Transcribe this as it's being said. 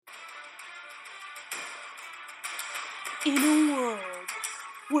In a world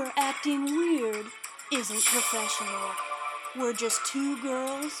where acting weird isn't professional, we're just two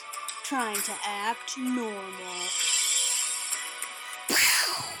girls trying to act normal.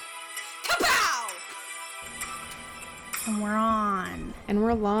 Kapow! And we're on. And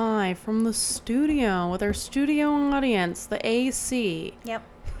we're live from the studio with our studio audience, the AC. Yep.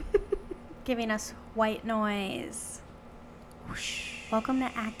 Giving us white noise. Whoosh. Welcome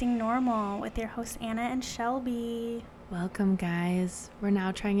to Acting Normal with your hosts Anna and Shelby. Welcome, guys. We're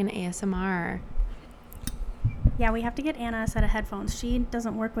now trying an ASMR. Yeah, we have to get Anna a set of headphones. She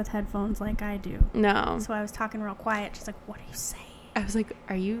doesn't work with headphones like I do. No. So I was talking real quiet. She's like, what are you saying? I was like,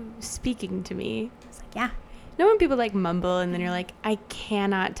 are you speaking to me? I was like, yeah. You know when people like mumble and then you're like, I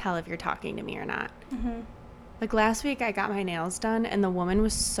cannot tell if you're talking to me or not. Mm-hmm. Like last week I got my nails done and the woman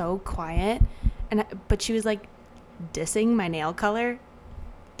was so quiet, but she was like dissing my nail color.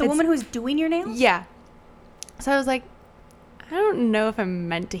 The woman who's doing your nails? Yeah. So I was like, I don't know if I'm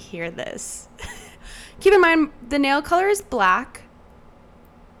meant to hear this. Keep in mind, the nail color is black.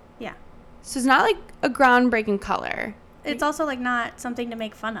 Yeah. So it's not like a groundbreaking color. It's also like not something to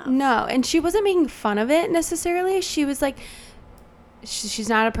make fun of. No. And she wasn't making fun of it necessarily. She was like, she's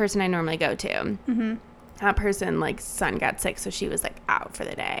not a person I normally go to. Mm-hmm. That person, like, son got sick, so she was like out for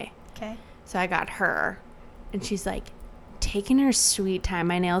the day. Okay. So I got her. And she's like, taking her sweet time.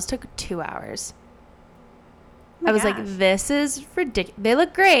 My nails took 2 hours. Oh my I was gosh. like, this is ridiculous. They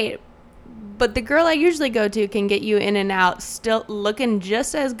look great, but the girl I usually go to can get you in and out still looking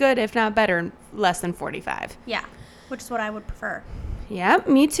just as good, if not better, in less than 45. Yeah. Which is what I would prefer Yep,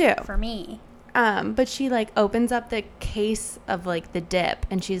 me too. for me. But she like opens up the case of like the dip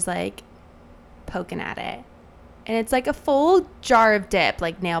and she's like poking at it. And it's like a full jar of dip,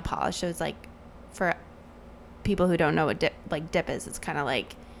 like nail polish. So it's like, for people who don't know what dip is, it's kind of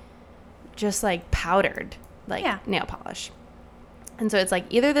like just like powdered like nail polish. And so it's like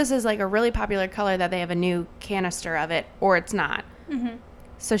either this is like a really popular color that they have a new canister of it, or it's not. Mm-hmm.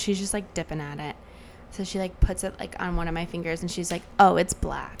 So she's just like dipping at it. So she like puts it like on one of my fingers and she's like, oh, it's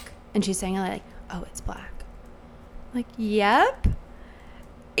black. And she's saying like, oh, it's black. I'm like, yep.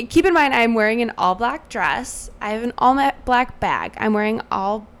 Keep in mind, I'm wearing an all black dress. I have an all black bag. I'm wearing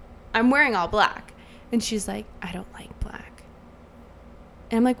all black. And she's like, I don't like black.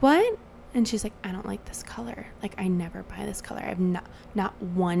 And I'm like, what? And she's like, I don't like this color. Like, I never buy this color. I have not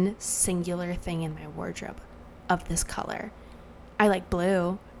one singular thing in my wardrobe of this color. I like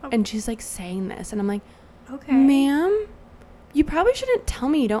blue. Oh. And she's like saying this. And I'm like, Okay. ma'am, you probably shouldn't tell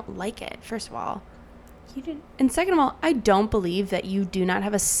me you don't like it, first of all. You didn't. And second of all, I don't believe that you do not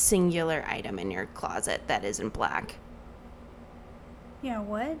have a singular item in your closet that isn't black. Yeah,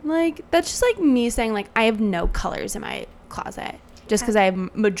 what? Like, that's just like me saying, like, I have no colors in my closet just because I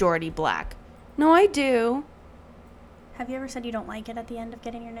have majority black. No, I do. Have you ever said you don't like it at the end of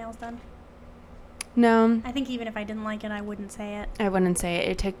getting your nails done? No, I think even if I didn't like it, I wouldn't say it. I wouldn't say it.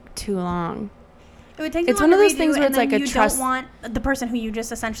 It took too long. It would take too It's long one of to those redo, things where and it's like then a you trust- don't want the person who you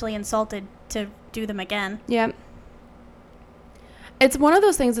just essentially insulted to do them again. Yep. It's one of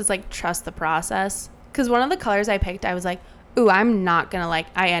those things that's like, trust the process. Because one of the colors I picked, I was like, ooh, I'm not going to like,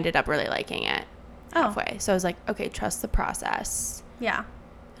 I ended up really liking it halfway. So I was like, okay, trust the process. Yeah.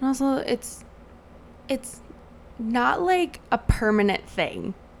 And also, it's not like a permanent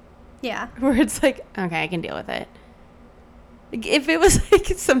thing Yeah. where it's like, okay, I can deal with it. Like, if it was like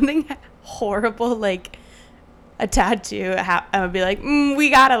something horrible, like a tattoo, I would be like, we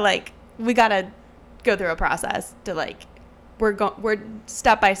gotta go through a process to like, we're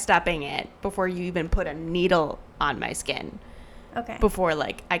step by stepping it before you even put a needle on my skin. Okay. Before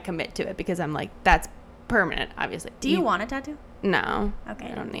like I commit to it, because I'm like, that's permanent, obviously. Do you want a tattoo? No.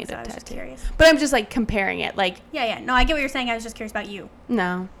 Okay. I don't need so a I was just tattoo. curious. But I'm just like comparing it. Like, Yeah. No, I get what you're saying. I was just curious about you.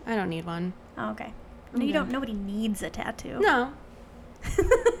 no, I don't need one. Oh, okay. No, you Okay. don't. Nobody needs a tattoo. No.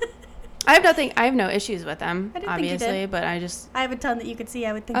 I have no issues with them, I didn't think you obviously, did. but I just, I have a ton that you could see.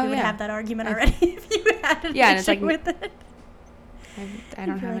 I would think Oh, you would yeah. have that argument already if you had an Yeah, and issue it's like- with it. I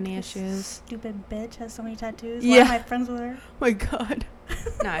don't You'd be have like, any "This issues. Stupid bitch has so many tattoos. Yeah. Why am I friends with her? My God.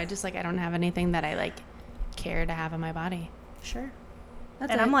 No, I just like, I don't have anything that I like care to have on my body. Sure.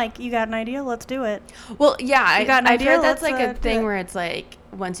 That's And it. I'm like, you got an idea? Let's do it. well, yeah, You got an I've idea? heard that's Let's, like a do thing it. where it's like,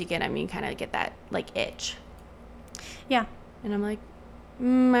 once you get them, you kind of get that like itch. Yeah. And I'm like, I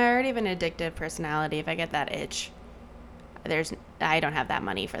already have an addictive personality. If I get that itch, I don't have that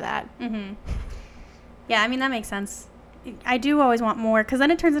money for that. Mm-hmm. Yeah, I mean, that makes sense. I do always want more, because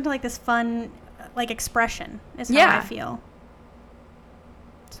then it turns into like this fun, like, expression is how Yeah. I feel.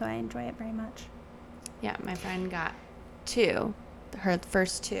 So I enjoy it very much. Yeah, my friend got 2, her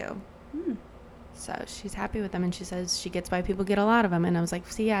first 2. Mm. So she's happy with them, and she says she gets why people get a lot of them. And I was like,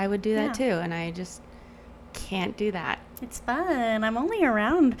 see, I would do that too, and I just can't do that. It's fun. I'm only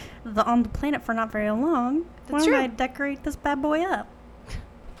around on the planet for not very long. Why That's don't true. I decorate this bad boy up?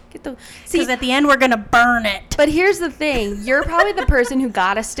 See, Because at the end, we're going to burn it. but here's the thing. You're probably the person who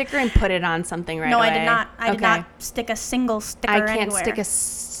got a sticker and put it on something right No, away. I did not. I did Okay. not stick a single sticker I can't anywhere. stick a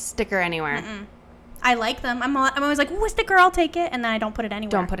sticker anywhere. I like them. I'm always like, ooh, a sticker, I'll take it. And then I don't put it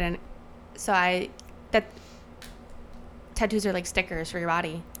anywhere. Don't put it in. So tattoos are like stickers for your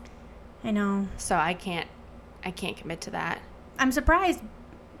body. I know. So I can't commit to that. I'm surprised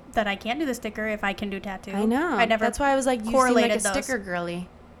that I can't do the sticker if I can do tattoo. I know. I never That's why I was like, you seem like correlated a those. sticker girly.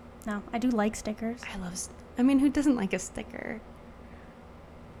 No, I do like stickers. I mean, who doesn't like a sticker?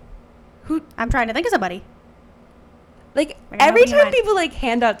 Who, I'm trying to think of somebody. like, I got every nobody in time mind. people, like,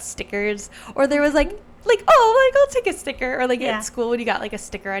 hand out stickers, or there was, like, oh, like, I'll take a sticker, or, like, Yeah. at school when you got, like, a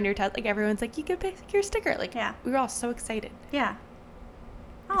sticker on your test, like, everyone's like, you can pick your sticker. Like, Yeah. we were all so excited. Yeah.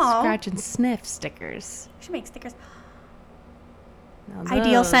 Oh, Scratch and sniff stickers. we should make stickers. Now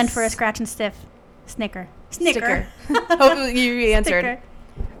Ideal scent for a those- scratch and stiff. Snicker. Sticker. Hopefully you answered. Sticker.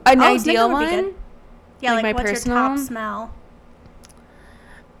 An Oh, Snicker ideal would be good. one? Yeah, Like like, my what's personal- your top smell?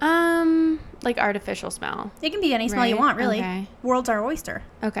 Like artificial smell. It can be any smell you Right, want, really. okay. World's our oyster.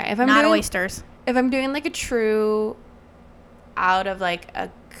 Okay, if I'm Not doing oysters. if I'm doing like a true out of like a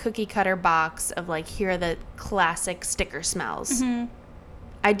cookie cutter box of like here are the classic sticker smells, Mm-hmm.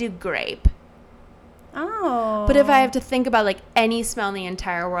 I do grape. Oh. But if I have to think about like any smell in the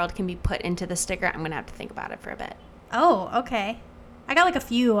entire world can be put into the sticker, I'm gonna have to think about it for a bit. Oh, okay. I got like a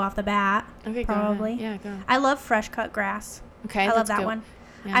few off the bat. Okay, Probably. Go ahead. Yeah, go. I love fresh cut grass. Okay, I love that's that good. one.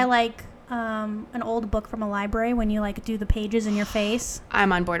 Yeah. I like an old book from a library when you like do the pages in your face.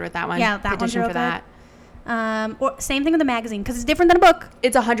 I'm on board with that one. Yeah, that one's Petition real for good. that. Or same thing with a magazine because it's different than a book.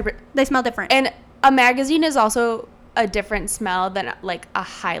 It's 100%. They smell different. And a magazine is also a different smell than like a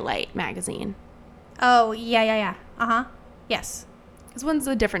highlight magazine. Oh, yeah. Uh-huh. Yes. Because one's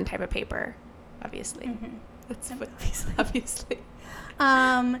a different type of paper, obviously. Mm-hmm. That's obviously.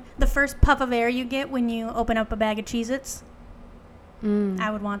 The first puff of air you get when you open up a bag of Cheez-Its, I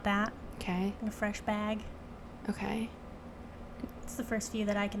would want that. Okay. A fresh bag. Okay. It's the first few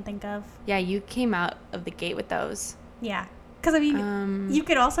that I can think of. Yeah, you came out of the gate with those. Yeah. Because, I mean, Um, you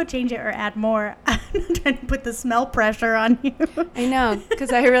could also change it or add more. I'm not trying to put the smell pressure on you. I know,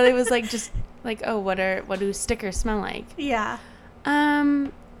 because I really was like, just like, oh, what do stickers smell like? Yeah.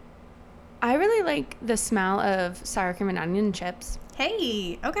 I really like the smell of sour cream and onion chips.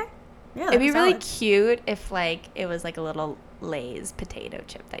 Hey, okay. Yeah, It'd be really solid. cute if like it was like a little Lay's potato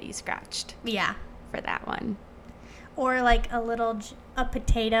chip that you scratched Yeah. for that one. Or like a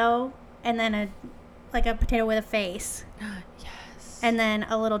potato and then a potato with a face. Yes. And then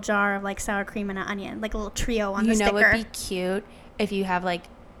a little jar of like sour cream and an onion, like a little trio on the You know, sticker. it'd be cute if you have like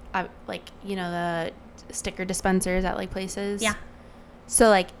you know the sticker dispensers at like places. Yeah. So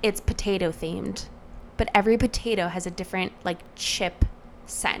like it's potato themed, but every potato has a different like chip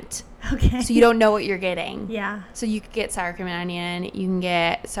scent. Okay. So you don't know what you're getting. Yeah. So you could get sour cream and onion. You can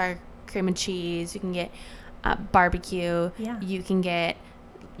get sour cream and cheese. You can get barbecue. Yeah. You can get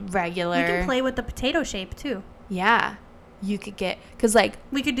regular. You can play with the potato shape too. Yeah. You could get, because like.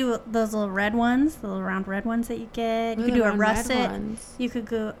 We could do those little red ones, the little round red ones that you get. You Ooh, could the do a round red russet. ones. You could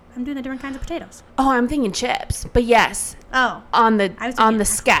go. I'm doing the different kinds of potatoes. Oh, I'm thinking chips. But yes, Oh. on the I was on thinking the actual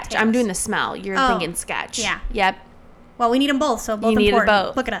sketch. I'm potatoes. doing the smell. You're Oh, thinking sketch. yeah. Yep. Well, we need them both, so both You needed important.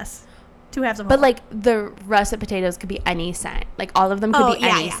 both. Look at us. Two halves of But whole. like the russet potatoes could be any scent. Like all of them could be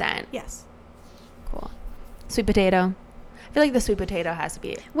any scent. Yes. Cool. Sweet potato. I feel like the sweet potato has to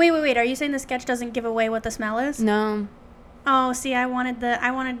be. Wait. Are you saying the sketch doesn't give away what the smell is? No. Oh, see, I wanted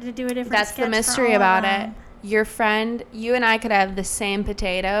to do a different That's sketch the for mystery all of about them. it. Your friend, you and I could have the same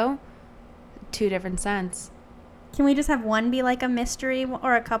potato, 2 different scents. Can we just have one be like a mystery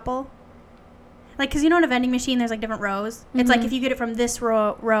or a couple? Like, because you know in a vending machine, there's like different rows. It's like if you get it from this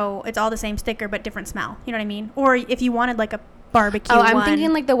row, it's all the same sticker, but different smell. You know what I mean? Or if you wanted like a barbecue Oh, I'm one.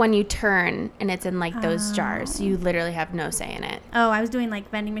 thinking like the one you turn and it's in like those jars. You literally have no say in it. Oh, I was doing like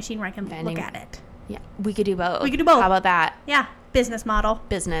vending machine where I can Vending. look at it. Yeah, we could do both. We could do both. How about that? Yeah, business model.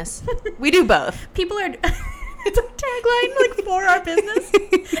 Business. We do both. People are... It's a tagline like for our business.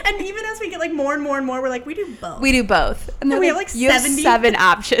 And even as we get like more and more and more, we're like, we do both. We do both. And then we have, like, you have 70. 7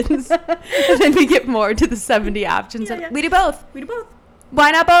 options. And then we get more to the 70 options. Yeah, And yeah. we do both. We do both.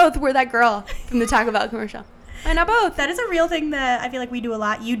 Why not both? We're that girl from the Taco Bell commercial. Why not both? That is a real thing that I feel like we do a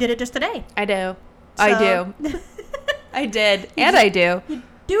lot. You did it just today. I do. I So- do. I did. And I do. You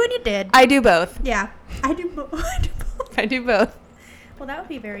do and you did. I do both. Yeah. I do both. I do both. Well, that would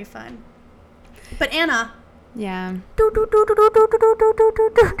be very fun. But Anna. Yeah.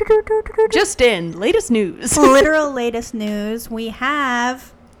 Just in, latest news. Literal latest news. We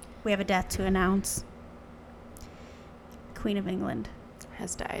have a death to announce. Queen of England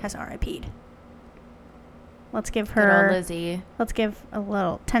Has died. has RIP'd. Let's give Good old her. Lizzie. Let's give a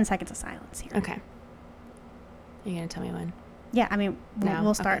little 10 seconds of silence here. Okay. Are you going to tell me when? Yeah, I mean, Now?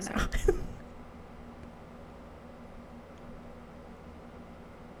 we'll start Okay, now.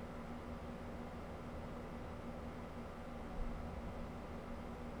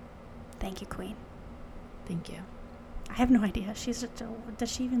 Thank you, Queen. Thank you. I have no idea.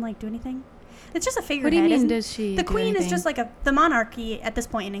 Does she even like do anything? It's just a figurehead. What do you mean, isn't- does she The do Queen is anything? just like the monarchy at this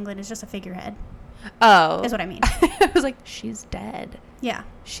point in England is just a figurehead. Oh. Is what I mean. I was like, she's dead. Yeah.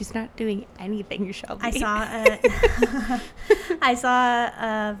 She's not doing anything, Shelby. I saw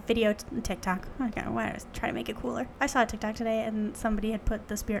a video TikTok. Okay, why I was trying to make it cooler. I saw a TikTok today, and somebody had put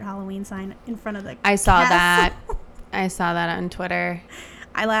the Spirit Halloween sign in front of the. I saw that. castle. I saw that on Twitter.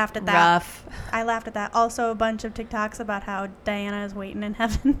 I laughed at that. Rough. I laughed at that. Also, a bunch of TikToks about how Diana is waiting in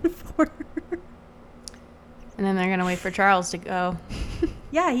heaven for her. And then they're going to wait for Charles to go.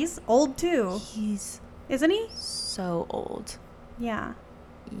 Yeah, he's old too, He's isn't he? so old. Yeah.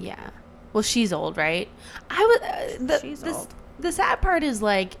 Yeah. Well, she's old, right? She's old. The sad part is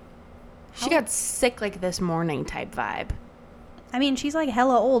like she How- got sick like this morning type vibe. I mean, she's like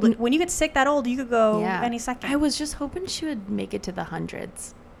hella old. When you get sick that old, you could go Yeah. any second. I was just hoping she would make it to the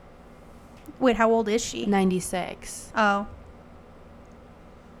hundreds. Wait, how old is she? 96. Oh,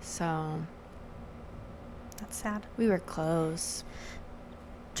 So that's sad. we were close.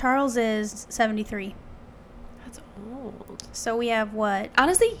 Charles is 73. That's old. So we have what?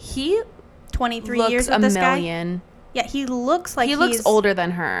 Honestly, he 23 looks years a with this guy? million. Yeah, he looks like He looks he's older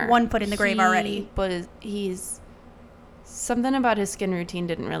than her. 1 foot in the grave already. But he's something about his skin routine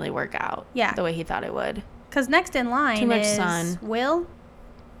didn't really work out. Yeah. The way he thought it would. Because next in line Too much is sun. Will.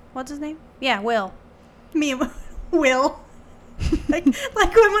 What's his name? Yeah, Will. Me and Will. like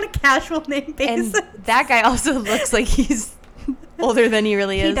I'm on a casual name And basis. that guy also looks like he's older than he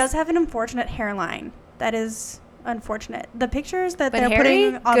really is. He does have an unfortunate hairline. That is unfortunate. The pictures that But they're Harry,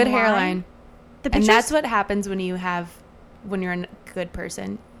 putting online. good hairline. The And pictures, that's what happens when you're a good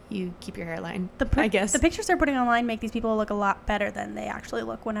person. You keep your hairline. I guess. The pictures they're putting online make these people look a lot better than they actually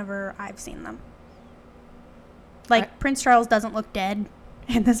look whenever I've seen them. Like, Prince Charles doesn't look dead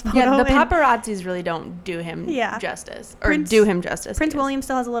in this photo. Yeah, the and paparazzis really don't do him Yeah. justice. Or do him justice. Prince because William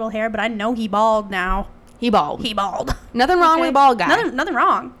still has a little hair, but I know he bald now. He bald. He bald. Nothing wrong Okay? with a bald guy. Nothing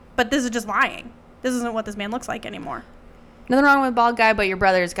wrong. But this is just lying. This isn't what this man looks like anymore. Nothing wrong with a bald guy, but your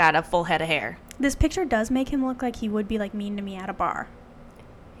brother's got a full head of hair. This picture does make him look like he would be like mean to me at a bar.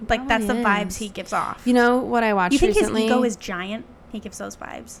 Like that's the Probably vibes is. he gives off. You know what I watched You think recently? his ego is giant? He gives those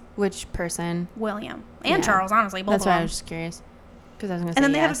vibes. Which person? William and Yeah. Charles, honestly, both That's of why I them. was just curious. Because I was going to say And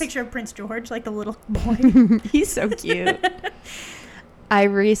then they have a yes. picture of Prince George, like the little boy. He's so cute. I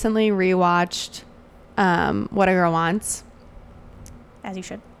recently rewatched What a Girl Wants, As you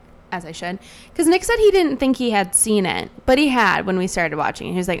should. as I should. Because Nick said he didn't think he had seen it, but he had when we started watching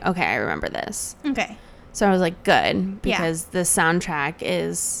it. He was like, okay, I remember this. Okay. So I was like, good, Yeah. because the soundtrack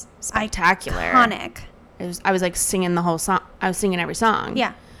is spectacular. Iconic. I was like singing the whole song. I was singing every song.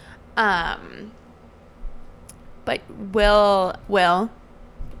 Yeah. But Will,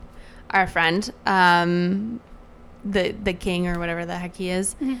 our friend, the king or whatever the heck he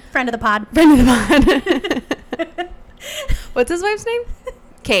is, Friend of the pod. friend of the pod. What's his wife's name?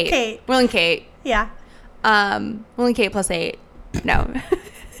 Kate. Kate. Will and Kate. Yeah. Will and Kate plus 8. No.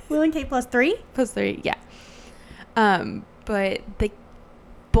 Will and Kate plus 3? plus 3, yeah. But the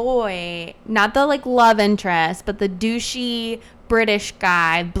boy, not the like love interest, but the douchey British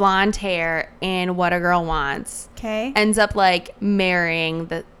guy, blonde hair, in What a Girl Wants, Okay. ends up like marrying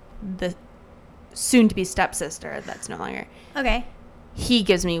the soon to be stepsister that's no longer. Okay. He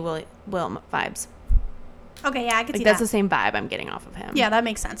gives me Will vibes. Okay, yeah, I can Like see that's that. the same vibe I'm getting off of him. Yeah, that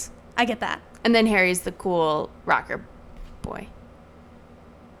makes sense. I get that. And then Harry's the cool rocker boy.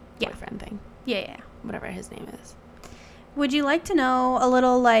 Yeah. Boyfriend thing. Yeah. Whatever his name is. Would you like to know a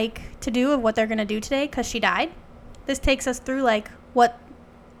little, like, to-do of what they're going to do today? Because she died. This takes us through, like, what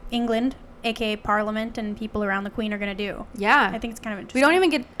England, a.k.a. Parliament, and people around the Queen are going to do. Yeah. I think it's kind of We interesting. don't even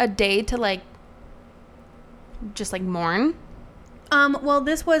get a day to like just like mourn. Well,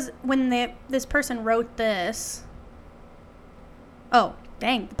 this was when this person wrote this. Oh,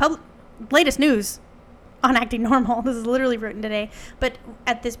 dang. Latest news on Acting Normal. This is literally written today. But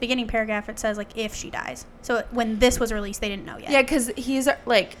at this beginning paragraph, it says, like, if she dies. So when this was released, they didn't know yet. Yeah, because he's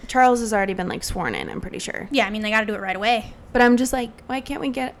like Charles has already been like sworn in. I'm pretty sure. Yeah, I mean, they got to do it right away. But I'm just like, why can't we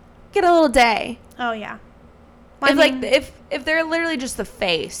get get a little day. Oh yeah. Well, If they're literally just the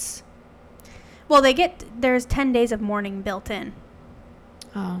face. well, there's 10 days of mourning built in.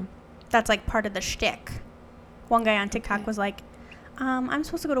 Oh. That's like part of the shtick. One guy on TikTok Okay. was like, I'm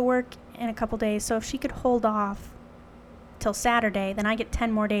supposed to go to work in a couple days, so if she could hold off till Saturday, then I get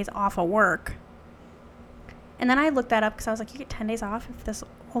 10 more days off of work. And then I looked that up because I was like, you get 10 days off if this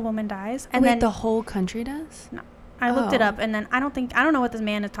old woman dies. And Wait, then the whole country does? no, I looked it Oh. up, and then I don't know what this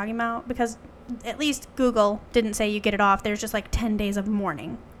man is talking about, because at least Google didn't say you get it off. There's just like 10 days of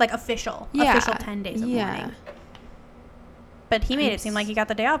mourning, like official 10 days of mourning. But he made it seem like he got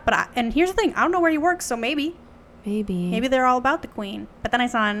the day off. And here's the thing, I don't know where he works, so maybe they're all about the queen. But then I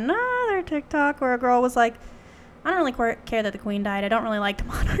saw another TikTok where a girl was like, I don't really care that the queen died. I don't really like the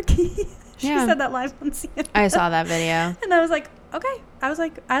monarchy. She Yeah. said that live on CNN. I saw that video. And I was like, okay. I was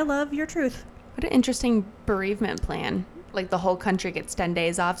like, I love your truth. What an interesting bereavement plan. Like the whole country gets 10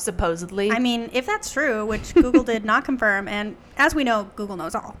 days off, supposedly. I mean, if that's true, which Google did not confirm, and as we know, Google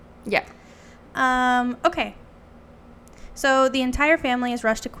knows all. Yeah. Okay. So the entire family is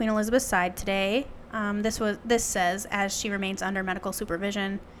rushed to Queen Elizabeth's side today. This says, as she remains under medical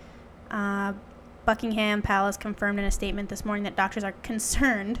supervision. Buckingham Palace confirmed in a statement this morning that doctors are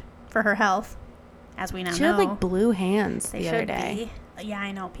concerned for her health, as we now She know. had like blue hands They the other should day. be. Yeah,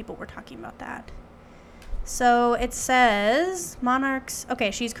 I know. People were talking about that. So it says monarchs. Okay,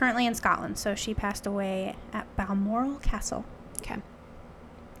 she's currently in Scotland, so she passed away at Balmoral Castle. Okay.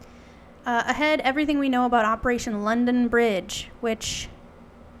 Ahead, everything we know about Operation London Bridge, which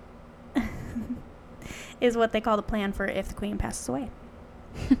is what they call the plan for if the Queen passes away.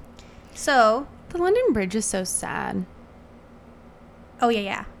 So, The London Bridge is so sad. oh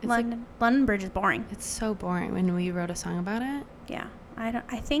yeah. It's like- London Bridge is boring. It's so boring when we wrote a song about it. Yeah, I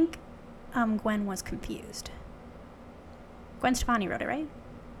think Gwen was confused. Gwen Stefani wrote it, right?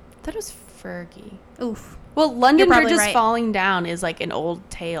 I thought it was Fergie. Oof. Well, London probably Bridge is right. falling down is like an old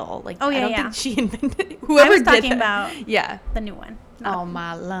tale. Like, Oh, yeah, I don't yeah. think she invented it. I Whoever was did talking that. about Yeah. the new one. Oh,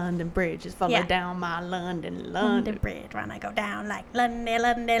 my London Bridge is falling Yeah. down. My London. London Bridge when I go down like London,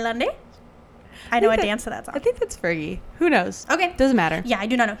 London, London. I know a dance to that song. I think that's Fergie. Who knows? Okay. Doesn't matter. Yeah, I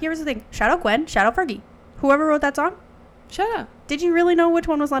do not know. Here's the thing. Shout out Gwen. Shout out Fergie. Whoever wrote that song, Shut up. did you really know which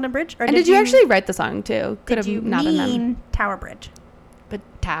one was London Bridge? Or And did you actually write the song too? Could did have you not been them. mean Tower Bridge? But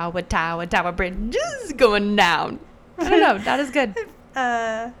Tower Bridge is going down. I don't know. That is good.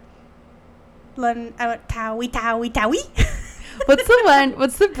 Towie. What's the one?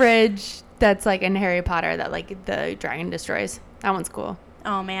 What's the bridge that's like in Harry Potter that like the dragon destroys? That one's cool.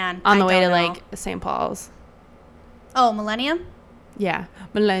 Oh man. On the I way to don't know. like St. Paul's. Oh, Millennium. Yeah.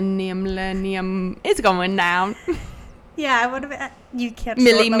 Millennium. It's going down. Yeah, I would have. You can't.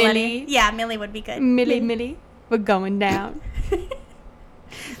 Millie, short Millennium. Millie. Yeah, Millie would be good. Millie. We're going down.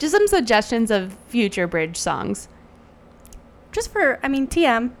 Just some suggestions of future bridge songs. Just for,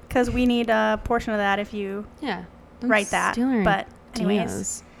 TM, because we need a portion of that if you Yeah. write that. Steal our But anyways,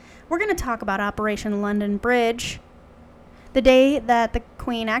 ideas. we're going to talk about Operation London Bridge. The day that the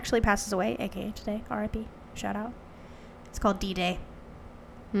Queen actually passes away, aka today, R.I.P. Shout out. It's called D-Day.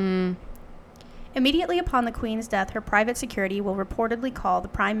 Immediately upon the Queen's death, her private security will reportedly call the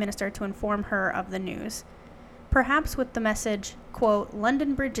Prime Minister to inform her of the news. Perhaps with the message, quote,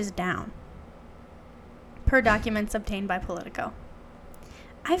 London Bridge is down. Per documents obtained by Politico.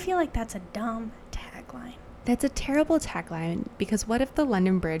 I feel like that's a dumb tagline. That's a terrible tagline because what if the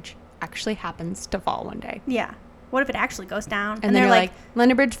London Bridge actually happens to fall one day? Yeah. What if it actually goes down? And then they're you're like,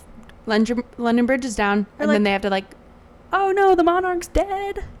 London Bridge is down. They're And like- then they have to like, oh no, the monarch's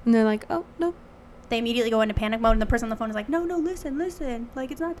dead. and they're like, oh, no. They immediately go into panic mode, and the person on the phone is like, no, listen.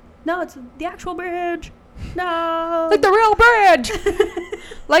 Like, it's not, no, it's the actual bridge. No. Like the real bridge.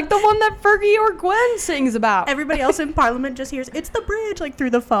 Like the one that Fergie or Gwen sings about. Everybody else in Parliament just hears, it's the bridge, like, through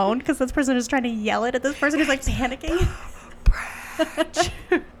the phone, because this person is trying to yell it at this person who's, like, panicking.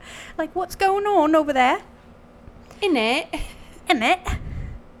 Like, what's going on over there? In it.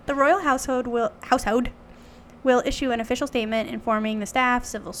 The royal household will issue an official statement informing the staff,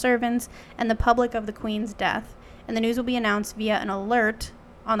 civil servants, and the public of the Queen's death, and the news will be announced via an alert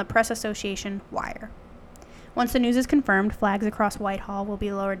on the Press Association wire. Once the news is confirmed, flags across Whitehall will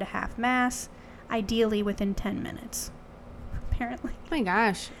be lowered to half-mast, ideally within 10 minutes. Apparently. Oh my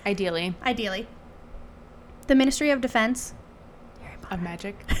gosh. Ideally. The Ministry of Defense Of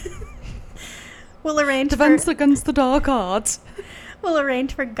magic. will arrange Against the dark arts. will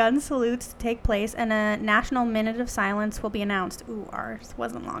arrange for gun salutes to take place, and a national minute of silence will be announced. Ooh, ours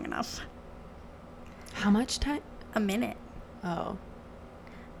wasn't long enough. How much time? A minute. Oh.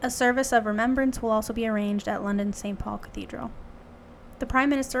 A service of remembrance will also be arranged at London's St. Paul Cathedral. The Prime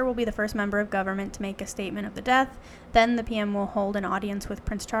Minister will be the first member of government to make a statement of the death. Then the PM will hold an audience with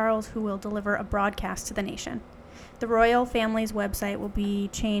Prince Charles, who will deliver a broadcast to the nation. The royal family's website will be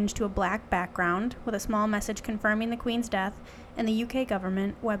changed to a black background with a small message confirming the Queen's death, and the UK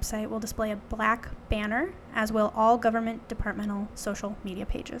government website will display a black banner, as will all government departmental social media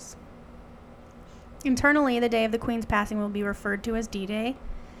pages. Internally, the day of the Queen's passing will be referred to as D-Day,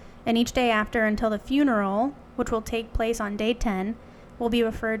 and each day after until the funeral, which will take place on day 10, will be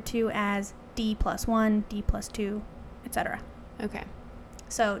referred to as D+1, D+2, etc. Okay.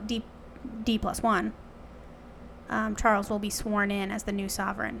 So D+1, Charles will be sworn in as the new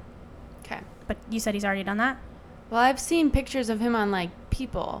sovereign. Okay. But you said he's already done that? Well, I've seen pictures of him on, like,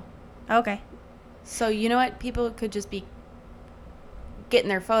 People. Okay. So, you know what? People could just be getting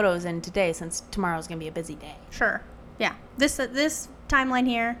their photos in today since tomorrow's going to be a busy day. Sure. Yeah. This timeline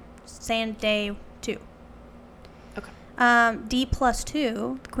here, saying day 2. Okay.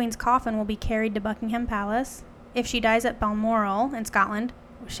 D+2, the Queen's coffin will be carried to Buckingham Palace. If she dies at Balmoral in Scotland,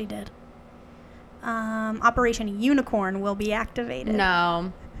 which she did, Operation Unicorn will be activated.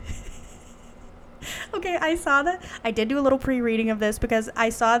 No. Okay, I saw that. I did do a little pre-reading of this because I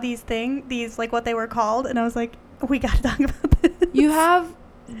saw these like what they were called, and I was like, we gotta talk about this. You have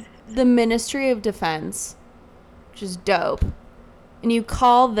the Ministry of Defense, which is dope, and you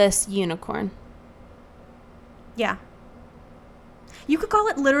call this Unicorn. Yeah. You could call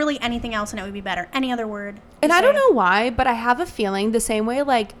it literally anything else and it would be better. Any other word. And I don't know why, but I have a feeling the same way,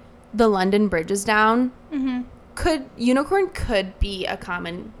 like, the London Bridge is down, Unicorn could be a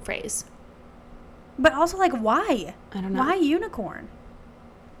common phrase. But also, like, why? I don't know. Why unicorn?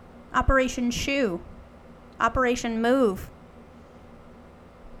 Operation Shoe. Operation Move.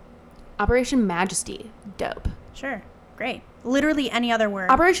 Operation Majesty. Dope. Sure. Great. Literally any other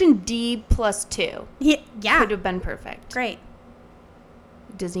word. Operation D+2. Yeah. Could have been perfect. Great.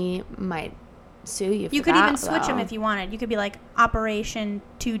 Disney might sue you for You could that, even switch them though. if you wanted. You could be like Operation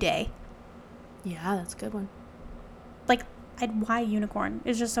 2-Day. Yeah, that's a good one. Like, why unicorn?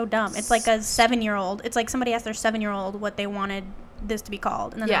 It's just so dumb. It's like a 7-year-old. It's like somebody asked their 7-year-old what they wanted this to be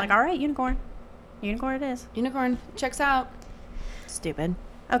called. And then they're like, all right, unicorn. Unicorn it is. Unicorn. Checks out. Stupid.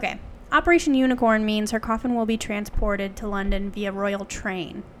 Okay. Operation Unicorn means her coffin will be transported to London via royal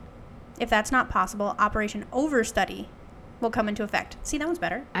train. If that's not possible, Operation Overstudy will come into effect. See, that one's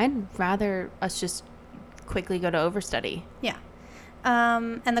better. I'd rather us just quickly go to Overstudy. Yeah.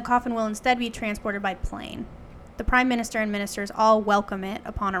 And the coffin will instead be transported by plane. The Prime Minister and ministers all welcome it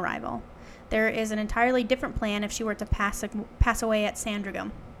upon arrival. There is an entirely different plan if she were to pass away at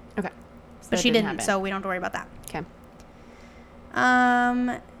Sandringham. Okay. But she didn't, so we don't have to worry about that. Okay.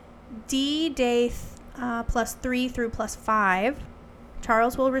 D-Day +3 through +5,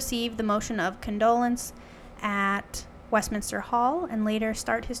 Charles will receive the motion of condolence at Westminster Hall and later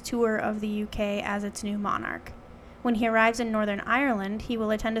start his tour of the UK as its new monarch. When he arrives in Northern Ireland, he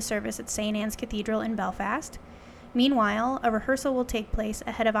will attend a service at St. Anne's Cathedral in Belfast. Meanwhile, a rehearsal will take place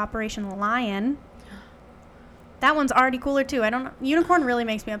ahead of Operation Lion. That one's already cooler, too. Unicorn really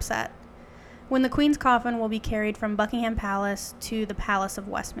makes me upset. When the Queen's coffin will be carried from Buckingham Palace to the Palace of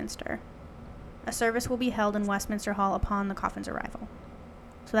Westminster. A service will be held in Westminster Hall upon the coffin's arrival.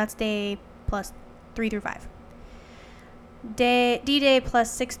 So that's day +3 through 5. D-Day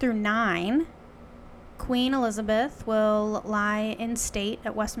 +6 through 9. Queen Elizabeth will lie in state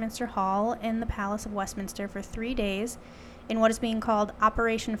at Westminster Hall in the Palace of Westminster for 3 days in what is being called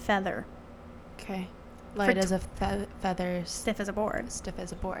Operation Feather. Okay. Light as a feather. Stiff as a board. Stiff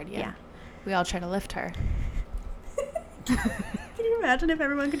as a board, yeah. Yeah. We all try to lift her. Can you imagine if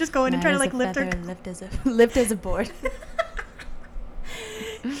everyone could just go in and try to like lift her? Lift as a board.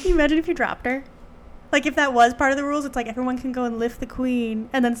 Can you imagine if you dropped her? Like if that was part of the rules, it's like everyone can go and lift the queen,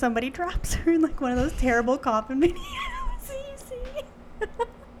 and then somebody drops her in like one of those terrible coffin videos you see.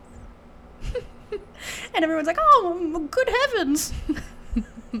 And everyone's like, "Oh, good heavens!"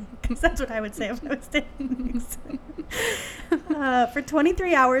 Because that's what I would say if I was standing next to him. For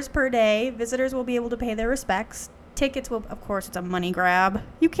 23 hours per day, visitors will be able to pay their respects. Tickets will, of course, it's a money grab.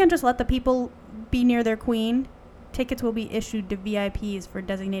 You can't just let the people be near their queen. Tickets will be issued to VIPs for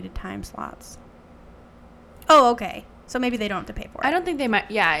designated time slots. Oh, okay. So maybe they don't have to pay for it. I don't think they might.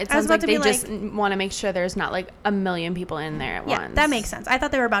 Yeah, it sounds like they just want to make sure there's not like a million people in there at once. Yeah, that makes sense. I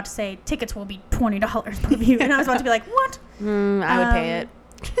thought they were about to say tickets will be $20 per view. And I was about to be like, what? I would pay it.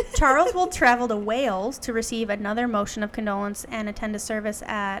 Charles will travel to Wales to receive another motion of condolence and attend a service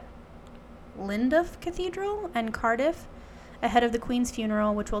at Linduf Cathedral and Cardiff ahead of the Queen's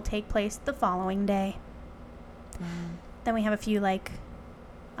funeral, which will take place the following day. Then we have a few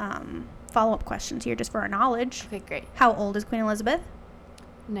follow-up questions here just for our knowledge. Okay, great. How old is Queen Elizabeth?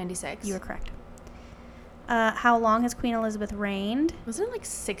 96. You were correct. How long has Queen Elizabeth reigned? Wasn't it like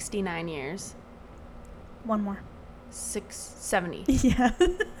 69 years? One more. 70. Yeah.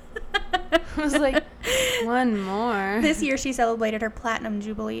 I was like, one more. This year she celebrated her Platinum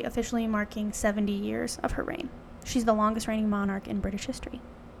Jubilee, officially marking 70 years of her reign. She's the longest reigning monarch in British history.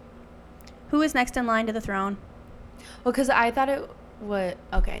 Who is next in line to the throne? Well, because I thought it would...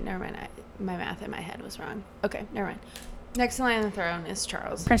 Okay, never mind. My math in my head was wrong. Okay, never mind. Next in line on the throne is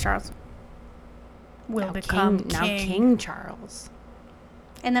Charles. Prince Charles. Will Now become king. Now King Charles.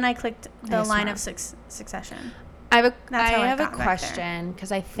 And then I clicked the Nice line one. of succession. I have That's how I a got back there. question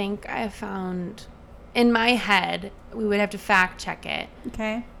because I think I found... In my head, we would have to fact check it.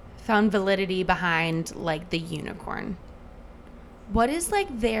 Okay. Found validity behind, like, the unicorn. What is,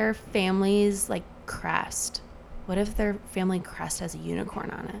 like, their family's, like, crest? What if their family crest has a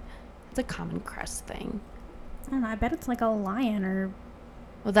unicorn on it? It's a common crest thing. I don't know. I bet it's like a lion or...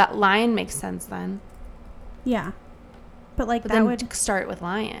 Well, that lion makes sense then. Yeah. But like But that then would... start with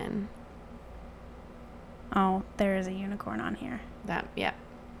lion. Oh, there is a unicorn on here. Yeah.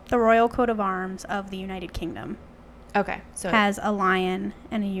 The Royal Coat of Arms of the United Kingdom Okay, so... has a lion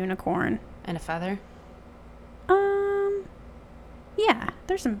and a unicorn. And a feather? Yeah.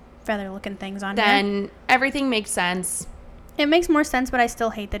 There's some feather-looking things on here. Then everything makes sense. It makes more sense, but I still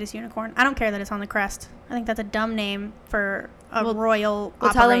hate that it's unicorn. I don't care that it's on the crest. I think that's a dumb name for a royal We'll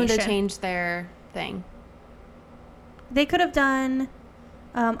operation. tell them to change their thing. They could have done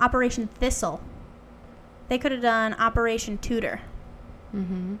Operation Thistle. They could have done Operation Tudor.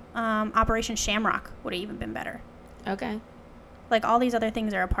 Mm-hmm. Operation Shamrock would have even been better. Okay. Like, all these other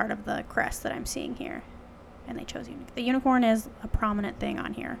things are a part of the crest that I'm seeing here. And they chose unicorn. The unicorn is a prominent thing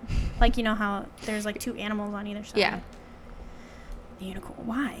on here. Like, you know how there's, like, two animals on either side? Yeah. The unicorn.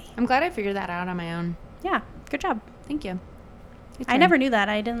 Why? I'm glad I figured that out on my own. Yeah. Good job. Thank you. Your I turn. never knew that.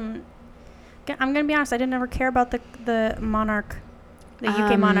 I didn't... I'm going to be honest. I didn't ever care about the monarch... The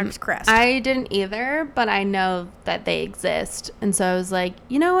UK monarch's crest. I didn't either, but I know that they exist. And so I was like,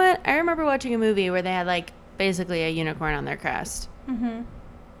 you know what? I remember watching a movie where they had, like, basically a unicorn on their crest. Mm-hmm.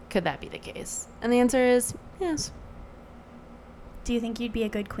 Could that be the case? And the answer is yes. Do you think you'd be a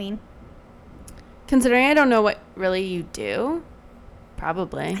good queen? Considering I don't know what really you do,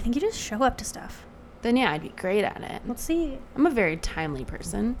 probably. I think you just show up to stuff. Then yeah, I'd be great at it. Let's see. I'm a very timely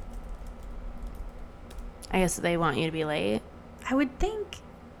person. I guess they want you to be late I would think...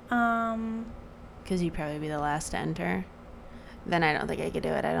 because you'd probably be the last to enter. Then I don't think I could do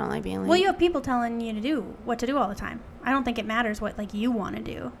it. I don't like being late. Well, you have people telling you to do what to do all the time. I don't think it matters what, like, you want to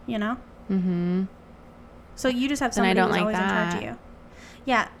do, you know? Mm-hmm. So you just have Then I somebody don't who's like always in charge that. of you.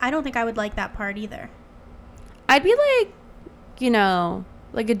 Yeah, I don't think I would like that part either. I'd be like, you know,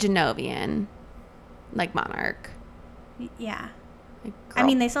 like a Genovian, like monarch. Yeah. Like I girl-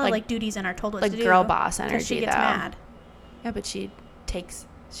 mean, they still have, like, duties and are told what like to do. girl boss 'cause energy, she gets though. mad. Yeah, but she takes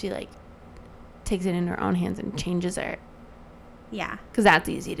it in her own hands and changes it. Yeah. Because that's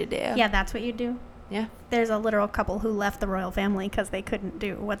easy to do. Yeah, that's what you do. Yeah. There's a literal couple who left the royal family because they couldn't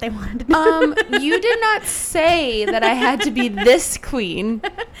do what they wanted to do. You did not say that I had to be this queen.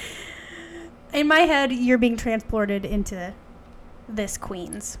 In my head, you're being transported into this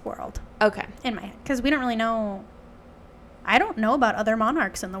queen's world. Okay. In my head. Because we don't really know... I don't know about other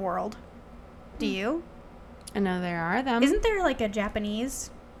monarchs in the world. Do you? I know there are them. Isn't there, like, a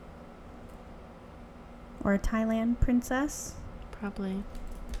Japanese or a Thailand princess? Probably.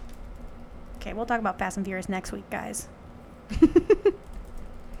 Okay, we'll talk about Fast and Furious next week, guys.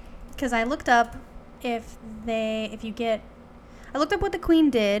 Because I looked up I looked up what the queen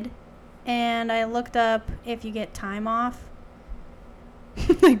did, and I looked up if you get time off.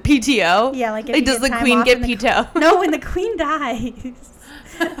 Like PTO? Yeah, like if Like, you does get the time queen off get when the PTO? No, when the queen dies.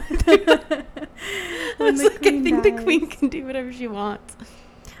 I think the queen can do whatever she wants.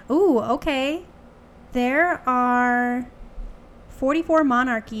 Ooh, okay. There are 44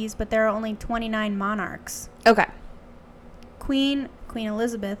 monarchies, but there are only 29 monarchs. Okay. Queen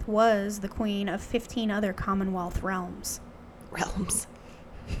Elizabeth was the queen of 15 other Commonwealth realms. Realms.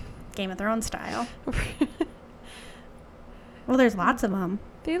 Game of Thrones style. Well, there's lots of them.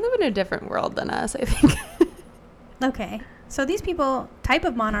 They live in a different world than us, I think. Okay. So these people, type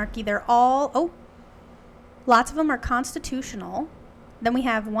of monarchy, they're all... lots of them are constitutional. Then we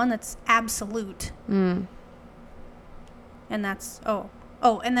have one that's absolute. Mm. And that's...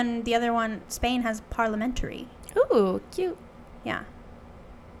 and then the other one, Spain has parliamentary. Ooh, cute. Yeah.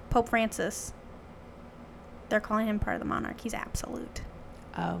 Pope Francis. They're calling him part of the monarch. He's absolute.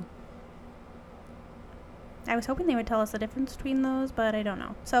 Oh. I was hoping they would tell us the difference between those, but I don't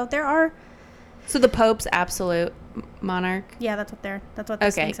know. So there are... So the Pope's absolute. monarch? Yeah, that's what this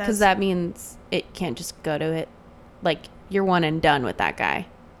Okay, thing says. because that means it can't just go to it. Like, you're one and done with that guy.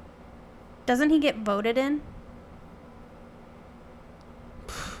 Doesn't he get voted in?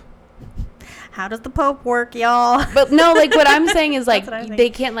 How does the Pope work, y'all? But no, like, what I'm saying is, like, That's what I think. they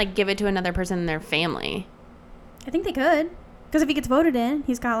can't, like, give it to another person in their family. I think they could. Because if he gets voted in,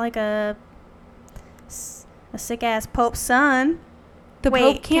 he's got like a sick-ass Pope's son. The Wait,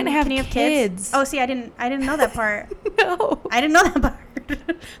 Pope can't have can you kids. Oh, see, I didn't know that part. No. I didn't know that part.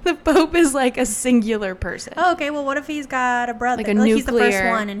 The Pope is, like, a singular person. Oh, okay. Well, what if he's got a brother? Like a he's the first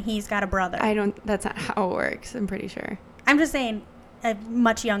nuclear- one and he's got a brother. That's not how it works, I'm pretty sure. I'm just saying a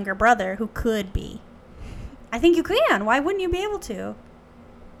much younger brother who could be. I think you can. Why wouldn't you be able to?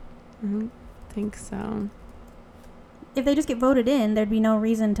 I don't think so. If they just get voted in, there'd be no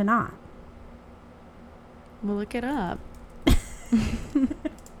reason to not. We'll look it up.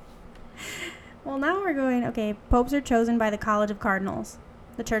 Well, now we're going, okay, popes are chosen by the College of Cardinals,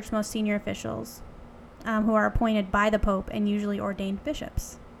 the church's most senior officials, who are appointed by the Pope and usually ordained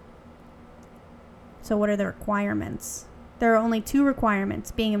bishops. So what are the requirements? There are only 2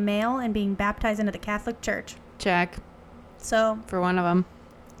 requirements, being a male and being baptized into the Catholic Church. Check. So For one of them.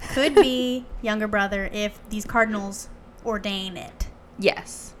 could be younger brother if these cardinals ordain it.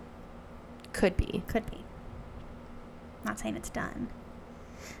 Yes. Could be. Could be. Not saying it's done.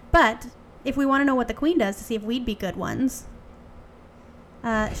 But if we want to know what the Queen does to see if we'd be good ones,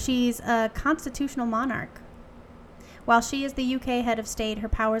 she's a constitutional monarch. While she is the UK head of state, her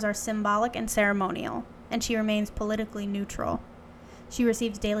powers are symbolic and ceremonial, and she remains politically neutral. She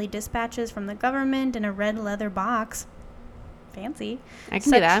receives daily dispatches from the government in a red leather box. Fancy. I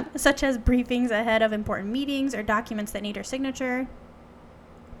can do that. Such as briefings ahead of important meetings or documents that need her signature.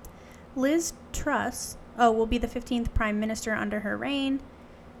 Liz Truss will be the 15th Prime Minister under her reign.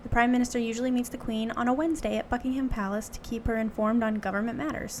 The Prime Minister usually meets the Queen on a Wednesday at Buckingham Palace to keep her informed on government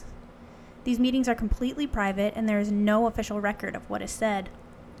matters. These meetings are completely private, and there is no official record of what is said.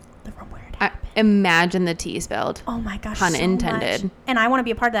 The room where it happened. Imagine the tea spilled. Oh my gosh, Pun so intended. much. And I want to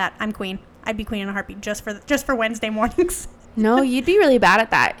be a part of that. I'm Queen. I'd be Queen in a heartbeat just for Wednesday mornings. No, you'd be really bad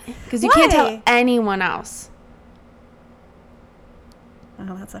at that because you can't Why? tell anyone else.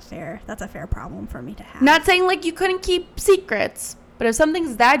 Oh, that's a fair problem for me to have. Not saying like you couldn't keep secrets, but if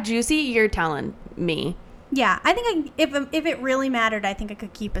something's that juicy, you're telling me. Yeah, I think if it really mattered, I think I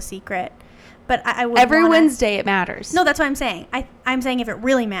could keep a secret. But I would Every Wednesday it matters. No, that's what I'm saying. I'm saying if it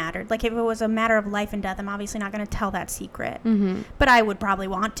really mattered, like if it was a matter of life and death, I'm obviously not going to tell that secret. Mm-hmm. But I would probably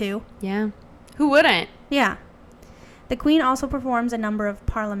want to. Yeah. Who wouldn't? Yeah. The Queen also performs a number of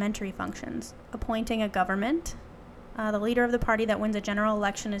parliamentary functions, appointing a government. The leader of the party that wins a general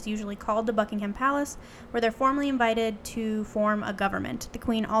election is usually called to Buckingham Palace, where they're formally invited to form a government. The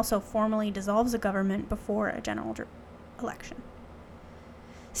Queen also formally dissolves a government before a general election.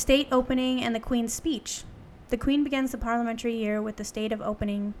 State opening and the Queen's speech. The Queen begins the parliamentary year with the state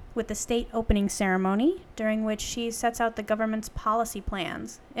opening ceremony, during which she sets out the government's policy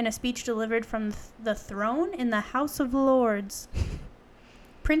plans in a speech delivered from the throne in the House of Lords.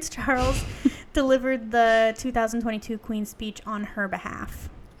 Prince Charles delivered the 2022 Queen's speech on her behalf.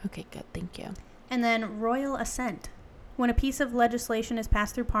 Okay, good. Thank you. And then royal assent. When a piece of legislation is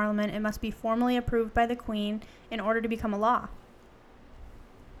passed through Parliament, it must be formally approved by the Queen in order to become a law.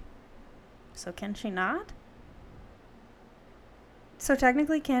 So can she not? So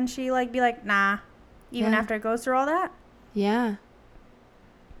technically, can she be like, nah, even Yeah. after it goes through all that? Yeah.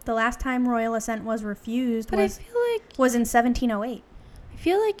 The last time royal assent was refused But was in 1708. I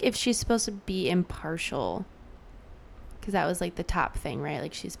feel like if she's supposed to be impartial, because that was like the top thing, right?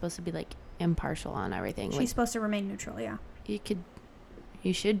 Like she's supposed to be like impartial on everything. She's like, supposed to remain neutral, yeah.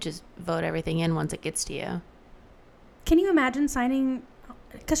 you should just vote everything in once it gets to you. Can you imagine signing?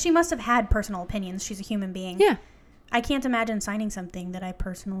 Because she must have had personal opinions. She's a human being. Yeah. I can't imagine signing something that I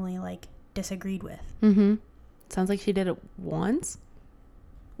personally disagreed with. Mm-hmm. Sounds like she did it once.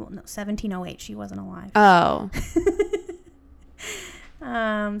 Well, no, 1708. She wasn't alive. Oh.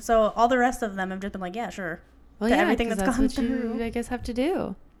 So all the rest of them have just been like, yeah, sure. Well, To yeah, everything 'cause that's gone what through. you, I guess, have to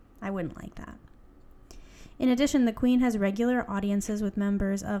do. I wouldn't like that. In addition, the Queen has regular audiences with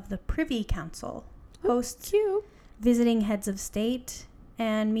members of the Privy Council, hosts Cute. visiting heads of state,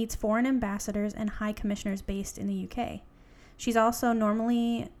 and meets foreign ambassadors and high commissioners based in the UK. She's also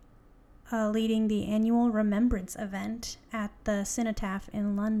normally leading the annual Remembrance event at the Cenotaph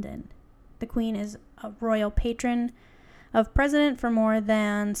in London. The Queen is a royal patron of President for more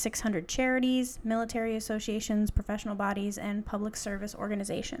than 600 charities, military associations, professional bodies, and public service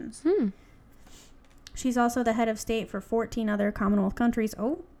organizations. She's also the head of state for 14 other Commonwealth countries.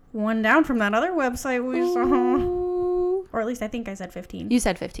 Oh, one down from that other website we saw. Or at least I think I said 15. You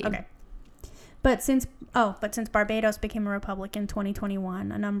said 15. Okay. But since Barbados became a republic in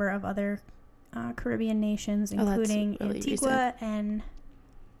 2021, a number of other Caribbean nations, including really Antigua and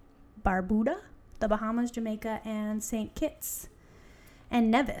Barbuda, the Bahamas, Jamaica, and St. Kitts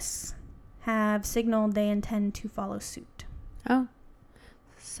and Nevis, have signaled they intend to follow suit. Oh.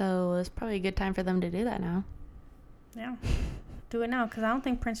 So it's probably a good time for them to do that now. Yeah. Do it now, because I don't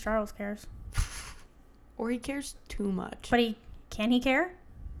think Prince Charles cares. Or he cares too much. But can he care?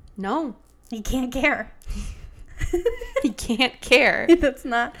 No. He can't care. He can't care. That's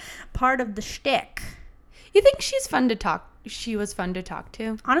not part of the shtick. You think she was fun to talk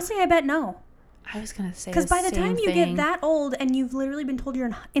to? Honestly, I bet no. I was going to say Because by the time you get that old and you've literally been told your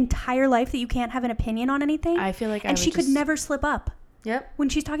entire life that you can't have an opinion on anything. I feel like and she could never slip up. Yep. When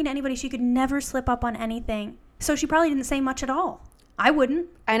she's talking to anybody, she could never slip up on anything. So she probably didn't say much at all. I wouldn't.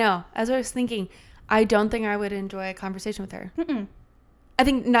 I know. As I was thinking, I don't think I would enjoy a conversation with her. Mm-mm. I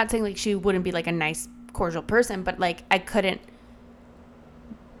think, not saying like she wouldn't be like a nice, cordial person, but like I couldn't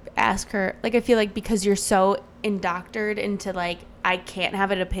ask her. Like I feel like because you're so indoctored into like I can't have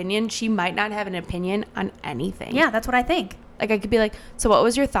an opinion, she might not have an opinion on anything. Yeah, that's what I think. Like I could be like, so what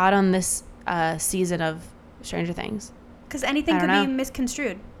was your thought on this season of Stranger Things? Because anything could be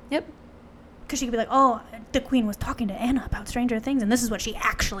misconstrued. Yep. Because she could be like, oh, the queen was talking to Anna about Stranger Things, and this is what she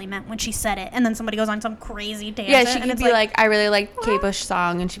actually meant when she said it. And then somebody goes on some crazy tangent. Yeah, she could be like, I really like Kate Bush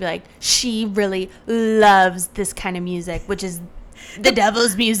song, and she'd be like, she really loves this kind of music, which is the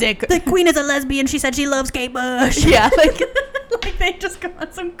devil's music. The queen is a lesbian. She said she loves Kate Bush. Yeah, like, like they just go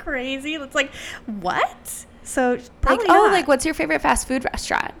on some crazy. It's like, what? So probably like, oh, not. like, what's your favorite fast food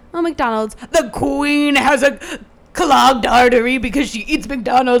restaurant? Oh, McDonald's. The queen has a clogged artery because she eats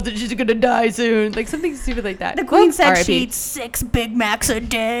McDonald's and she's gonna die soon. Like something stupid like that. The queen said R.I.P. she eats 6 Big Macs a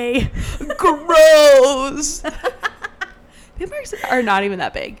day. Gross. Big Macs are not even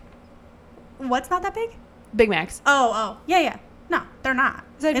that big. What's not that big? Big Macs. Oh. Yeah. No, they're not.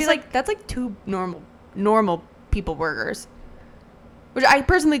 So I'd be like, that's like 2 normal people burgers. Which I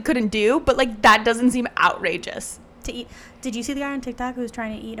personally couldn't do, but like that doesn't seem outrageous. To eat. Did you see the guy on TikTok who was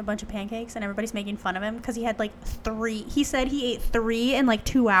trying to eat a bunch of pancakes and everybody's making fun of him because he had like 3? He said he ate 3 in like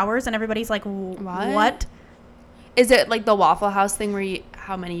 2 hours and everybody's like, what? Is it like the Waffle House thing where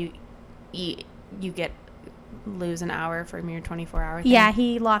how many you eat, you lose an hour from your 24-hour thing? Yeah,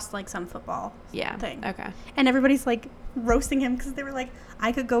 he lost like some football thing. Okay. And everybody's like roasting him because they were like,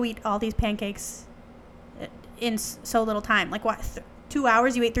 I could go eat all these pancakes in so little time. Like what? 2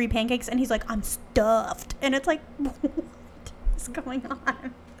 hours you ate 3 pancakes? And he's like, I'm stuffed. And it's like, what is going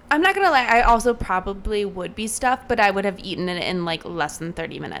on? I'm not gonna lie, I also probably would be stuffed, but I would have eaten it in like less than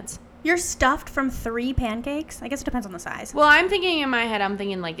 30 minutes. You're stuffed from 3 pancakes? I guess it depends on the size. Well, I'm thinking in my head,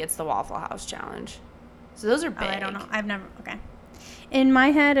 like it's the Waffle House challenge. So those are big. I don't know. I've never, okay. In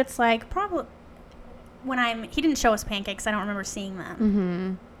my head, it's like probably he didn't show us pancakes. I don't remember seeing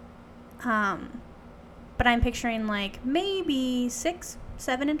them. Mm-hmm. But I'm picturing like maybe 6,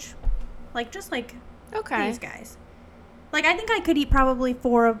 7 inch, like just like these guys. Like I think I could eat probably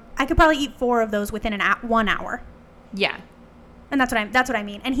 4. I could probably eat 4 of those within 1 hour. Yeah. And that's what I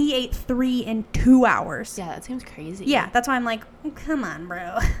mean. And he ate 3 in 2 hours. Yeah, that seems crazy. Yeah, that's why I'm like, come on,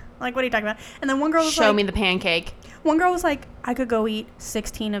 bro. Like, what are you talking about? And then one girl was Show me the pancake. One girl was like, I could go eat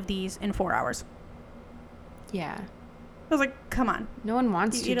 16 of these in 4 hours. Yeah. I was like, come on. No one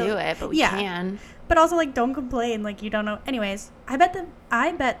wants to do it, but we can. But also, like, don't complain. Like, you don't know. Anyways, I bet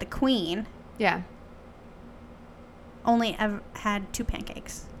the queen. Yeah. Only ever had 2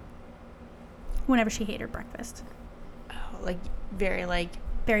 pancakes. Whenever she ate her breakfast. Oh,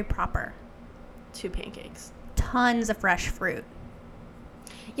 very proper. 2 pancakes. Tons of fresh fruit.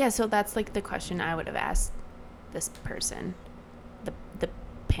 Yeah, so that's like the question I would have asked this person, the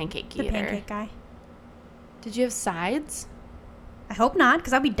pancake eater. The pancake guy. Did you have sides? I hope not,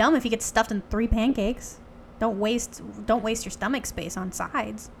 because that'd be dumb if you get stuffed in 3 pancakes. Don't waste your stomach space on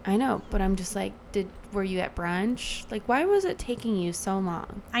sides. I know, but I'm just like, were you at brunch? Like, why was it taking you so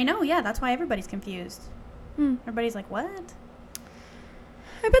long? I know, yeah, that's why everybody's confused. Everybody's like, what?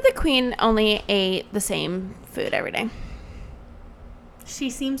 I bet the queen only ate the same food every day. She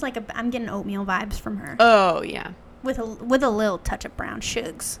seems like I'm getting oatmeal vibes from her. Oh, yeah. With a little touch of brown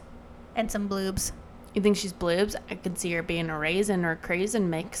sugars and some bloobs. You think she's bloobs? I could see her being a raisin or craisin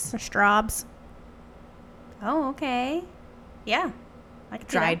mix. Or straws. Oh, okay. Yeah. I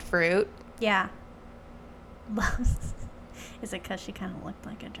could see dried that. Fruit. Yeah. Is it because she kind of looked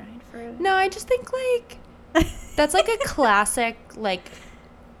like a dried fruit? No, I just think like that's like a classic like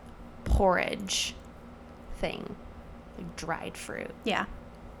porridge thing. Like dried fruit. Yeah.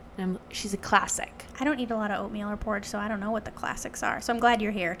 And she's a classic. I don't eat a lot of oatmeal or porridge, so I don't know what the classics are. So I'm glad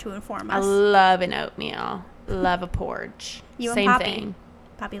you're here to inform I us. love an oatmeal. Love a porridge. You Same and Poppy. thing.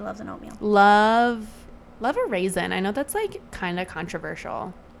 Poppy loves an oatmeal. Love a raisin. I know that's like kind of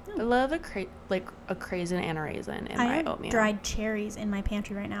controversial. I love a craisin and a raisin in I my have oatmeal. dried cherries in my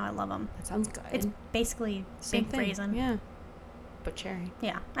pantry right now. I love them. That sounds good. It's basically Same big thing. raisin. Yeah. But cherry.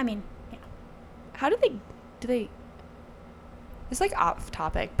 Yeah. I mean, yeah. How do they it's like off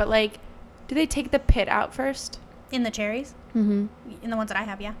topic, but like do they take the pit out first? In the cherries? Mm-hmm. In the ones that I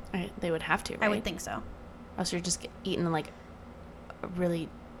have, yeah. They would have to, right? I would think so. Else you're just eating like a really,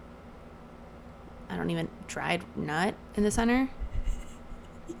 I don't even, dried nut in the center.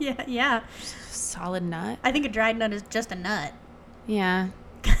 Yeah, yeah. Solid nut. I think a dried nut is just a nut. Yeah.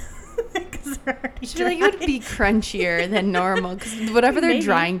 'Cause they're already I feel like it would dried. be crunchier than normal because whatever their Maybe.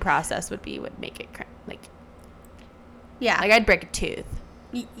 drying process would make it Yeah. like I'd break a tooth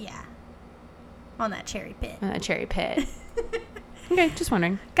Yeah. On that cherry pit. on a cherry pit. Okay, just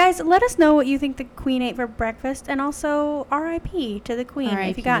wondering. Guys, let us know what you think the queen ate for breakfast, and also R.I.P. to the queen.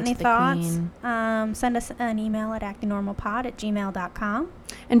 If you got R.I.P. any to the thoughts, send us an email at actingnormalpod@gmail.com.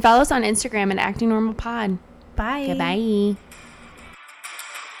 And follow us on Instagram at actingnormalpod. Bye. Goodbye.